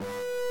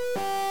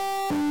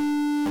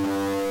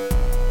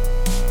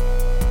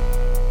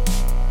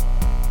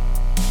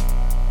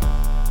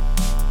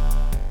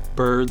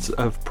Birds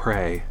of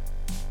Prey,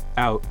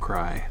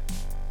 Outcry.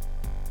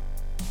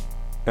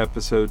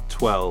 Episode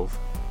 12,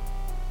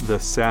 The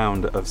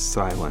Sound of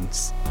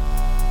Silence.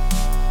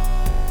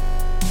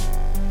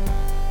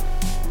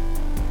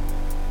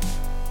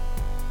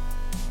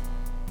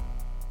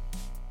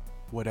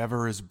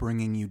 Whatever is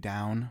bringing you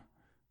down,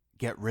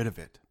 get rid of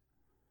it.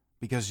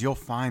 Because you'll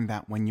find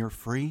that when you're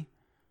free,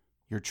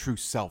 your true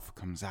self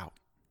comes out.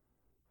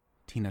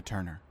 Tina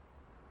Turner.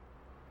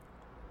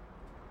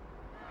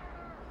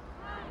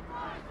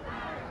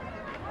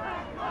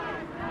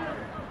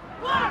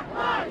 Black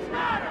Lives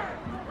Matter!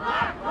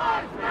 Black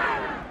Lives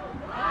Matter!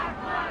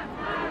 Black Lives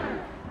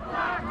Matter!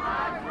 Black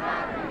Lives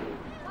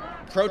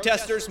Matter!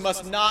 Protesters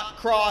must not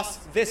cross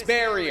this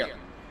barrier.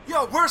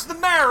 Yo, where's the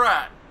mayor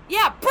at?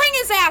 Yeah, bring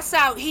his ass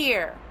out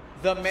here!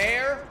 The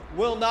mayor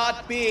will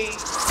not be...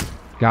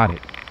 Got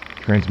it.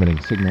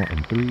 Transmitting signal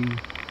in 3,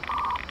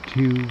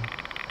 2,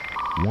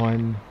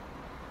 1.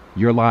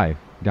 You're live,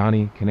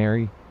 Donnie,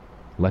 Canary.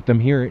 Let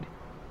them hear it.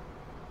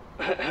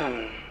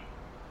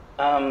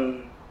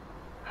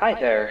 Hi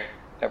there,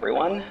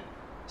 everyone.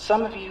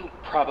 Some of you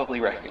probably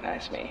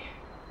recognize me.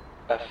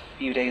 A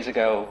few days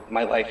ago,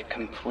 my life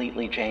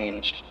completely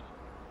changed.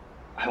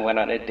 I went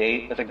on a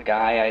date with a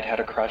guy I'd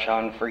had a crush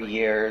on for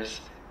years.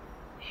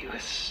 He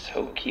was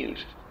so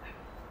cute.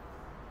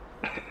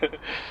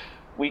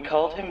 We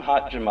called him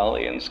Hot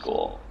Jamali in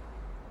school.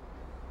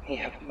 He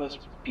had the most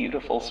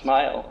beautiful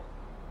smile.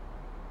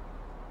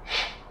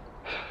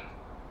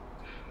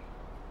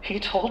 He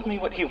told me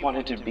what he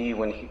wanted to be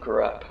when he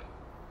grew up.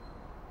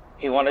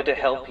 He wanted to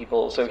help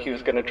people, so he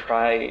was going to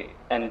try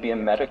and be a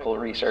medical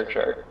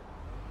researcher.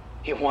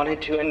 He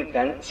wanted to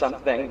invent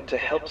something to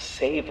help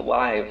save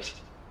lives.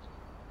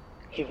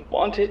 He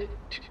wanted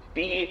to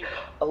be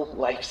a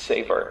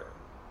lifesaver.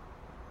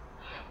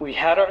 We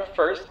had our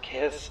first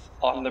kiss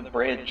on the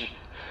bridge.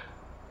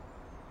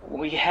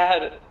 We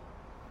had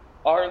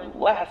our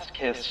last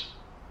kiss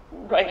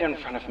right in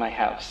front of my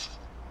house.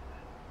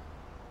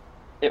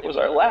 It was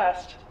our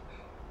last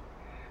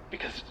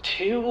because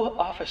two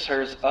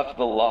officers of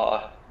the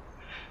law,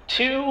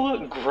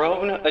 two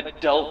grown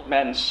adult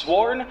men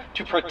sworn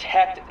to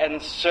protect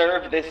and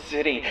serve this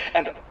city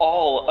and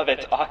all of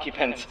its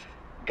occupants,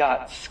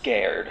 got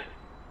scared.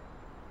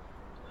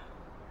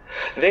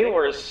 They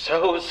were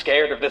so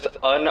scared of this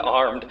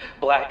unarmed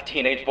black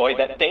teenage boy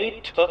that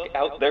they took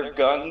out their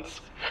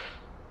guns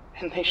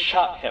and they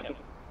shot him.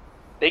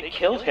 They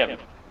killed him.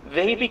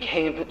 They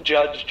became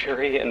judge,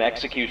 jury, and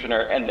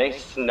executioner, and they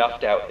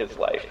snuffed out his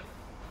life.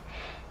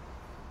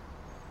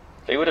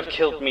 They would have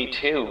killed me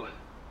too,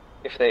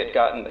 if they had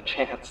gotten the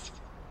chance.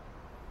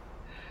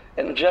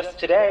 And just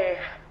today,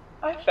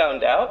 I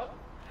found out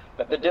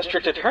that the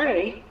district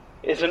attorney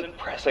isn't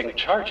pressing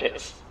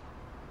charges.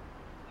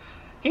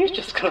 He's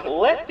just gonna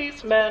let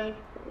these men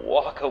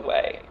walk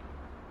away.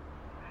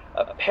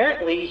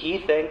 Apparently he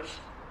thinks,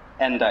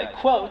 and I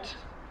quote,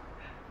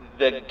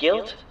 "The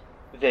guilt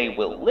they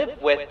will live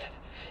with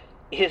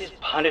is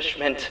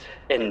punishment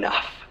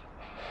enough."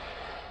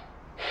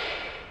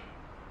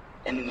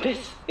 And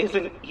this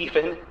isn't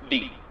even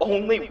the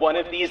only one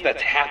of these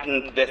that's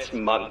happened this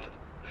month.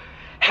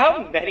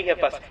 How many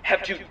of us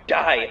have to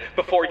die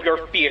before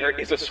your fear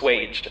is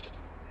assuaged?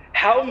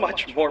 How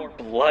much more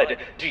blood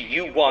do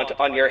you want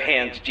on your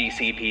hands,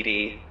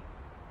 GCPD?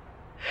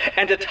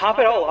 And to top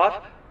it all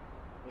off,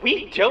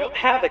 we don't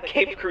have a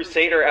Cape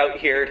Crusader out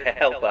here to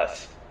help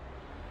us.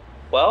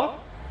 Well,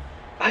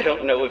 I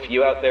don't know if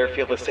you out there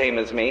feel the same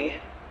as me,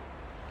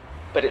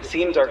 but it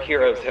seems our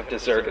heroes have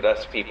deserted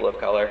us, people of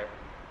color.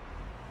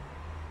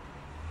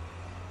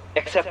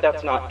 Except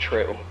that's not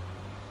true.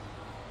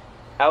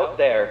 Out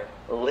there,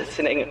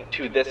 listening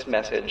to this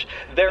message,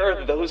 there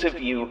are those of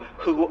you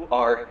who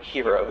are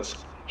heroes.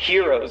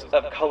 Heroes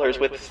of colors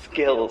with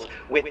skills,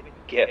 with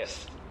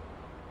gifts.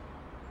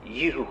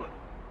 You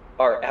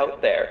are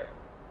out there.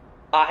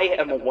 I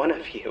am one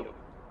of you.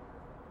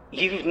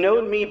 You've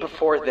known me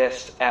before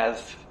this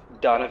as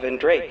Donovan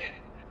Drake,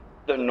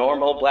 the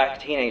normal black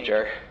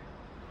teenager.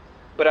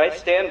 But I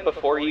stand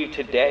before you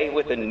today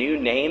with a new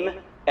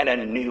name and a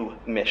new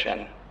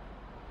mission.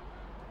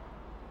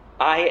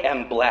 I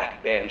am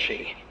Black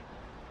Banshee,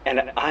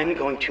 and I'm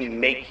going to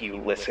make you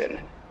listen,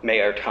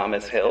 Mayor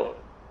Thomas Hill.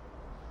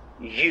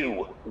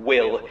 You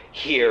will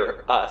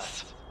hear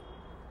us.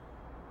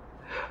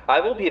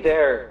 I will be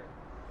there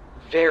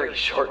very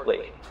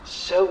shortly,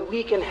 so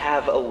we can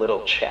have a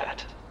little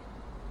chat.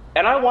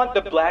 And I want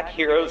the black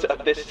heroes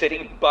of this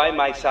city by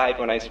my side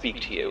when I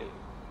speak to you.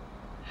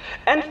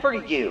 And for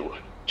you,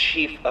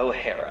 Chief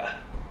O'Hara,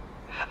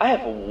 I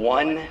have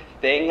one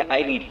thing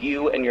I need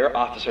you and your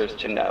officers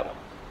to know.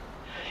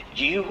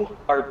 You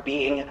are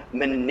being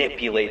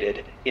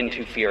manipulated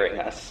into fearing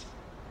us.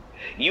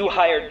 You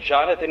hired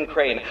Jonathan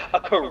Crane, a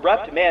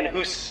corrupt man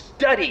who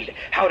studied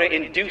how to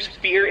induce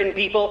fear in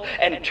people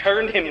and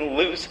turned him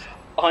loose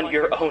on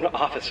your own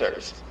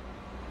officers.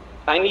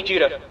 I need you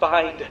to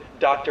find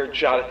Dr.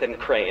 Jonathan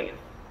Crane.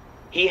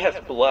 He has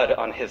blood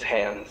on his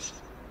hands.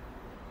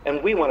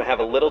 And we want to have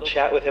a little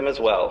chat with him as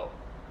well.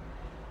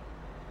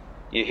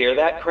 You hear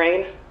that,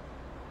 Crane?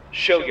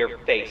 Show your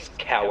face,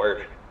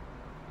 coward.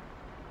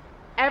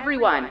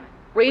 Everyone,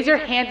 raise your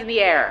hands in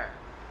the air.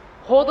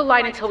 Hold the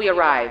line until we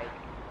arrive.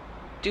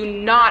 Do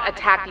not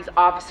attack these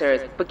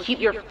officers, but keep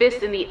your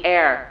fists in the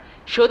air.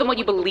 Show them what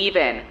you believe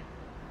in.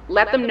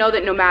 Let them know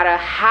that no matter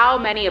how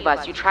many of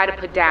us you try to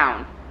put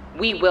down,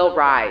 we will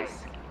rise.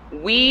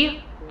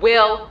 We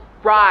will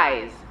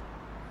rise.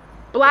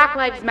 Black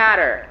Lives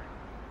Matter.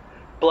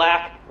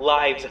 Black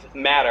Lives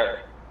Matter.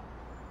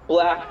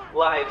 Black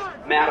Lives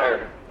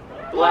Matter.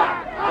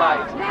 Black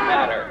Lives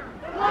Matter.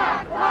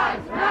 Black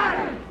Lives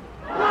Matter.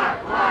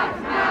 Black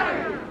Lives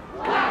Matter.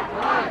 Black Lives Matter. Black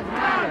Lives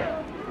Matter.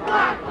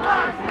 Black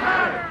Lives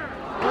Matter.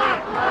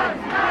 Black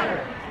Lives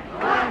Matter.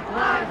 Black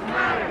Lives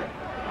Matter.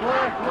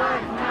 Black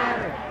Lives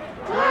Matter.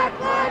 Black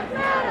Lives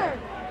Matter.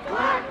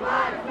 Black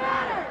Lives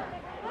Matter.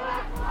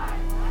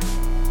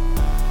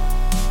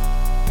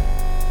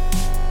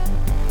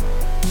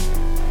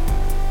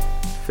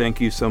 Thank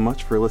you so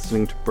much for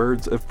listening to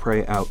Birds of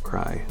Prey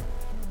Outcry.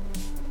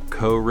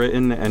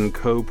 Co-written and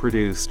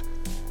co-produced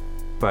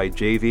by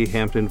J.V.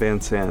 Hampton Van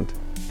Sant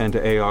and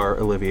A.R.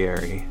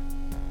 Olivieri.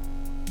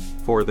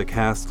 For the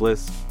cast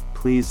list,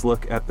 please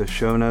look at the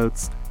show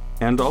notes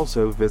and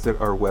also visit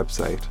our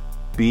website,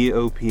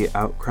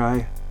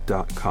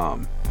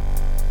 bopoutcry.com.